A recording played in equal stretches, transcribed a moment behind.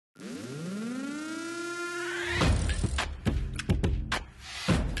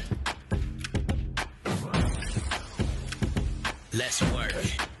Let's work.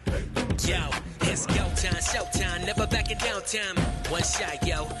 Yo, it's go time, showtime, never backing down time. One shot,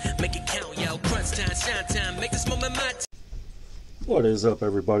 yo, make it count, yo. Crunch time, shine time, make this moment my time. What is up,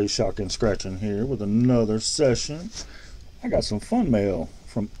 everybody? Shocking Scratchin here with another session. I got some fun mail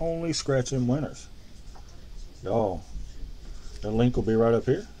from only Scratchin winners. Y'all, the link will be right up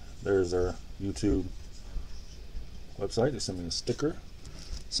here. There's their YouTube website. They sent me a sticker,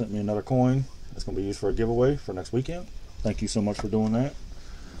 sent me another coin that's going to be used for a giveaway for next weekend. Thank you so much for doing that.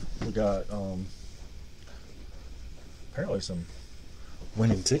 We got apparently some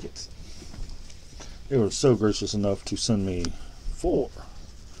winning tickets. They were so gracious enough to send me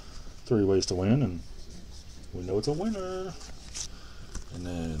 3 ways to win, and we know it's a winner. And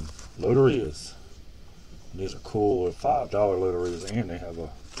then loterias. These are cool, $5 loterias, and they have a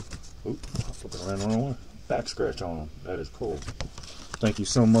flipping around the wrong way, back scratch on them. That is cool. Thank you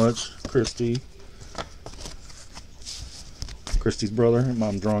so much, Christy's brother.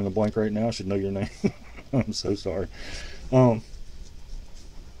 I'm drawing a blank right now. I should know your name. I'm so sorry.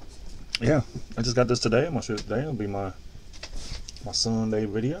 Yeah, I just got this today. I'm gonna shoot it today. It'll be my Sunday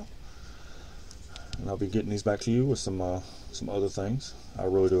video, and I'll be getting these back to you with some other things. I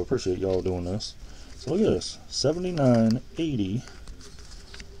really do appreciate y'all doing this. So look at this: 79, 80,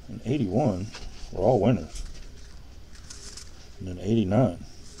 and 81 were all winners, and then 89.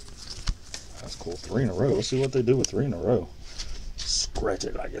 That's cool. 3 in a row. Let's see what they do with 3 in a row. Scratch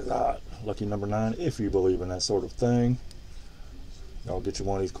it like it's hot. Lucky number 9, if you believe in that sort of thing. Y'all get you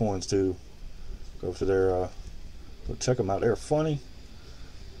one of these coins too. Go to their, go check them out. They're funny.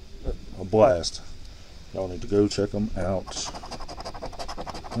 A blast. Y'all need to go check them out.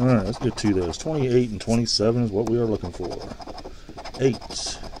 Alright, let's get to those. 28 and 27 is what we are looking for. 8.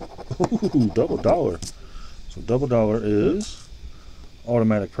 Ooh, double dollar. So double dollar is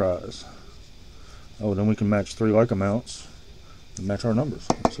automatic prize. Oh, then we can match 3 like amounts and match our numbers.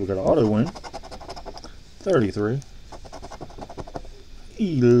 So we got an auto win. 33.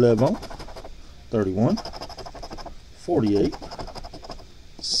 11. 31. 48.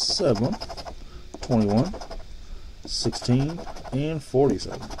 7. 21. 16. And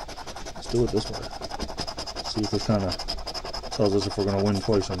 47. Let's do it this way. See if this kind of tells us if we're going to win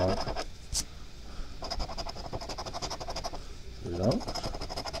twice or not. $3.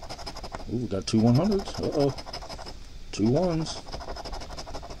 Ooh, got 2 100s. Uh-oh. 2 1s.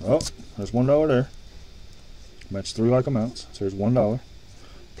 Oh, there's $1 there. Match 3 like amounts. So there's $1.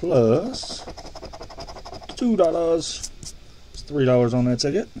 Plus $2. It's $3 on that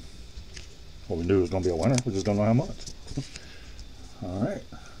ticket. What we knew was going to be a winner. We just don't know how much. Alright.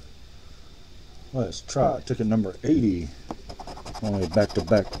 Let's try ticket number 80. Only a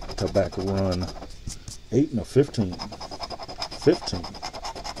back-to-back run. 8 and a 15. 15.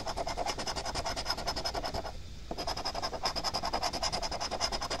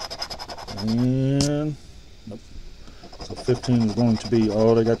 And nope. So 15 is going to be,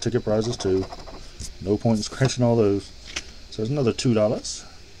 oh, they got ticket prizes too. No point in scratching all those. So there's another $2.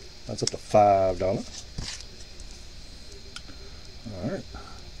 That's up to $5. Alright.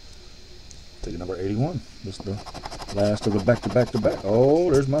 Ticket number 81. This is the last of the back-to-back-to-back. Oh,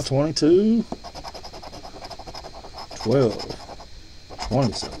 there's my 22. 12.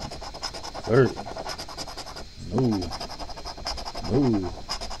 27. 30. No.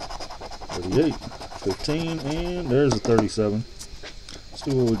 38, 15, and there's a 37. Let's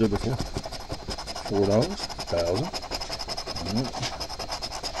do what we did before. $4, 1,000.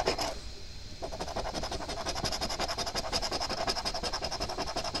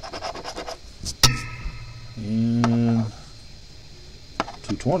 And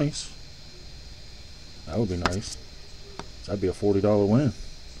 2 20s. That would be nice. That'd be a $40 win.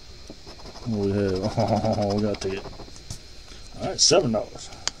 What do we have? Oh, we got a ticket. Alright, $7.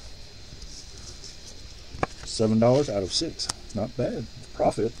 $7 out of 6. Not bad.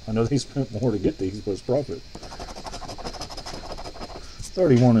 Profit. I know they spent more to get these, but it's profit.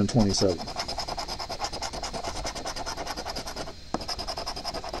 31 and 27.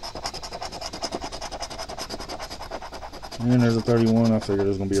 And there's a 31. I figured it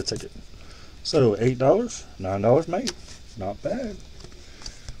was going to be a ticket. So $8, $9 made. Not bad.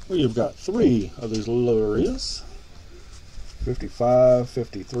 We've got 3 of these loterias. 55,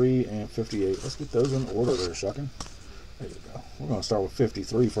 53, and 58. Let's get those in order there, Shocking. There you go. We're going to start with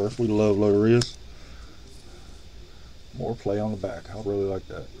 53 first. We love loterias. More play on the back. I really like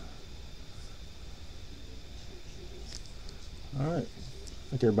that. Alright. I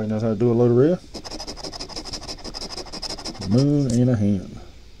think everybody knows how to do a loteria. Moon and a hand.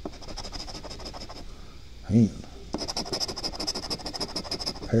 Hand.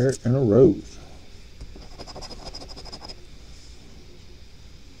 Parrot and a rose.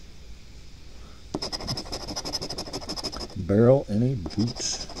 barrel and a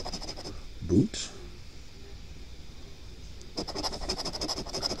boot.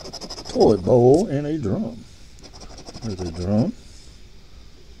 Toilet bowl and a drum. There's a drum.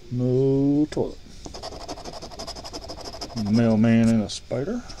 No toilet. Mailman and a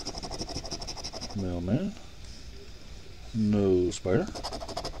spider. Mailman. No spider.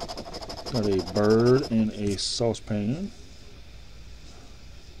 Got a bird and a saucepan.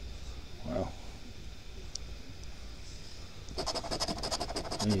 Wow.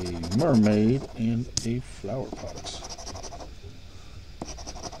 A mermaid and a flower pot.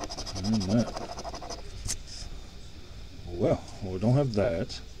 And that. Well, we don't have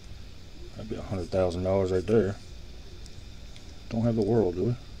that. That'd be $100,000 right there. Don't have the world, do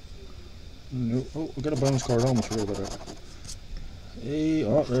we? Nope. Oh, we got a bonus card. I almost forgot about that. Hey,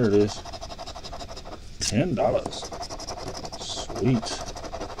 oh, there it is. $10. Sweet.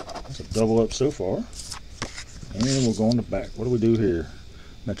 That's a double up so far. And we'll go on the back. What do we do here?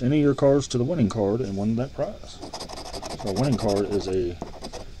 Match any of your cards to the winning card and win that prize. So our winning card is a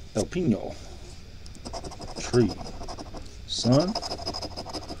El Pino, tree, sun,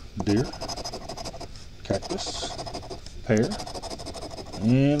 deer, cactus, pear,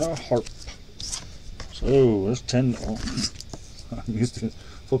 and a harp. So there's 10. Oh, I'm used to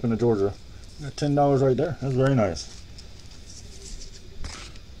flipping to Georgia. Got $10 right there. That's very nice.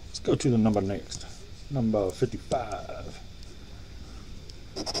 Let's go to the number next. Number 55.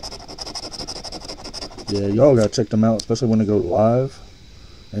 Yeah, y'all gotta check them out, especially when they go live.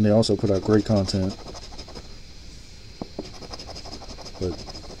 And they also put out great content. But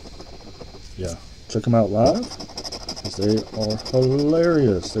yeah, check them out live, because they are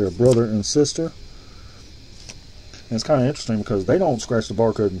hilarious. They're a brother and sister. And it's kind of interesting because they don't scratch the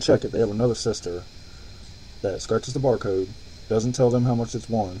barcode and check it. They have another sister that scratches the barcode, doesn't tell them how much it's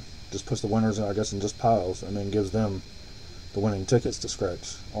won, just puts the winners, I guess, in just piles, and then gives them the winning tickets to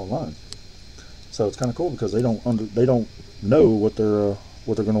scratch online. So it's kind of cool because they don't know what they're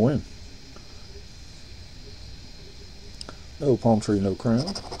going to win. No palm tree, no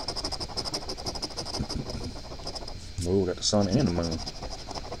crown. Oh, we got the sun and the moon.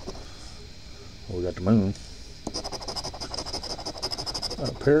 Oh, we got the moon. Got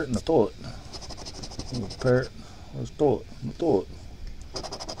a parrot and a toilet. Oh, parrot. Where's the toilet? The toilet.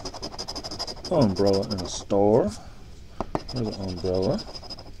 Umbrella and a star. There's an umbrella.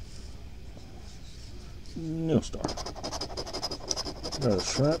 No star. Got a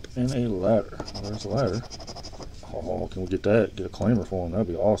shrimp and a ladder. Oh, there's a ladder. Oh, can we get that? Get a claimer for him. That'd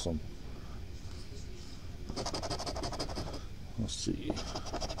be awesome. Let's see.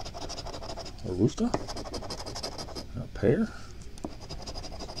 A rooster. A pear.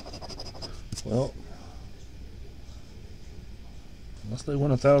 Well, unless they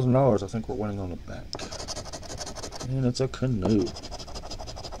win $1,000, I think we're winning on the back. And it's a canoe.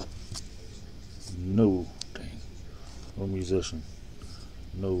 No, dang. No musician.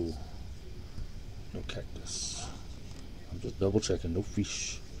 No cactus. I'm just double checking. No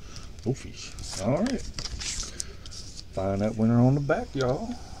fish. No fish. Alright. Find that winner on the back, y'all.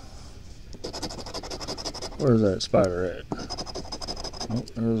 Where's that spider at? Oh,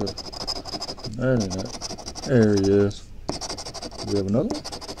 there's a... That ain't it. There he is. Do we have another one?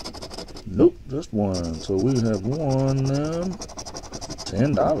 Nope, just one. So we have won them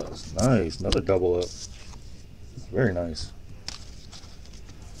 $10. Nice. Another double up. Very nice.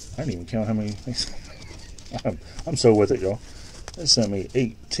 I didn't even count how many. I'm so with it, y'all. They sent me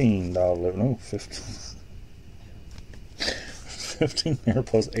 $18. No, 15. 15 there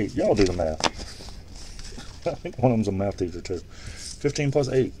plus 8. Y'all do the math. I think one of them's a math teacher too. 15 plus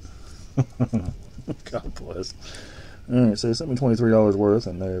 8. God bless. Alright, so they sent me $23 worth,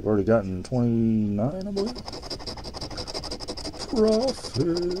 and they've already gotten 29, I believe.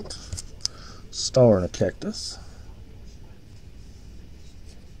 Profit. Star and a cactus.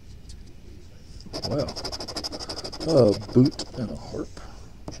 Well, a boot and a harp.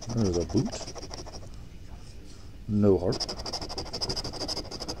 There's a boot. No harp.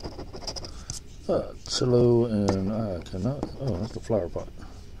 A cello and I cannot. Oh, that's the flower pot.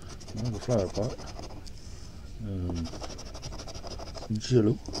 There's the flower pot.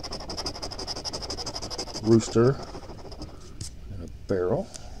 Jello. Rooster. And a barrel.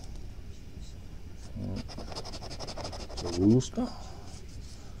 A rooster.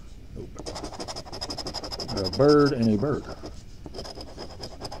 No barrel. A bird and a bird.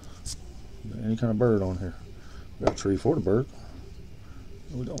 Any kind of bird on here. We got a tree for the bird.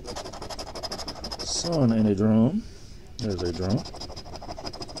 No, we don't. Sun and a drum. There's a drum.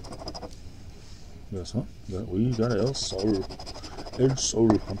 Yes, huh? We got El Sol. El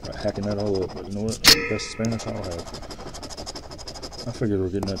Sol. I'm hacking that all up, but you know what? That's the best Spanish I'll have. I figured we were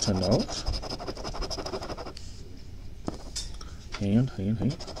getting that $10. Hand.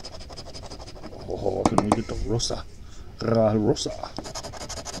 Oh, can we get the Rosa? Rosa.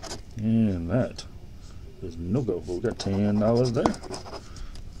 And that is no go. But we got $10 there.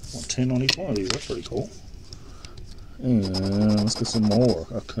 10 on each one of these. That's pretty cool. And let's get some more.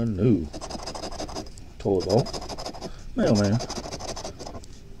 A canoe. Toilet bowl. Mailman.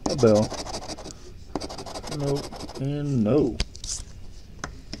 A bell. Nope. And no.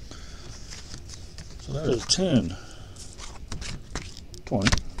 So that is 10, 20,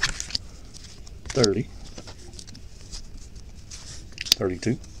 30,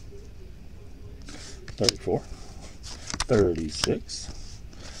 32, 34, 36,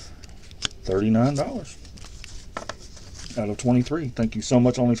 $39 out of 23. Thank you so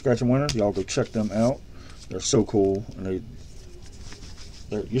much, Only Scratchin winners. Y'all go check them out. They're so cool, and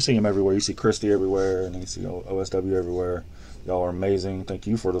you see them everywhere. You see Christy everywhere, and you see OSW everywhere. Y'all are amazing. Thank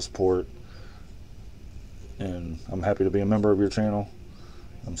you for the support, and I'm happy to be a member of your channel.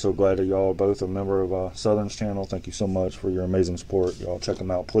 I'm so glad that y'all are both a member of Southern's channel. Thank you so much for your amazing support. Y'all check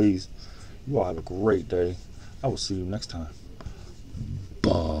them out, please. You all have a great day. I will see you next time.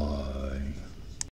 Bye.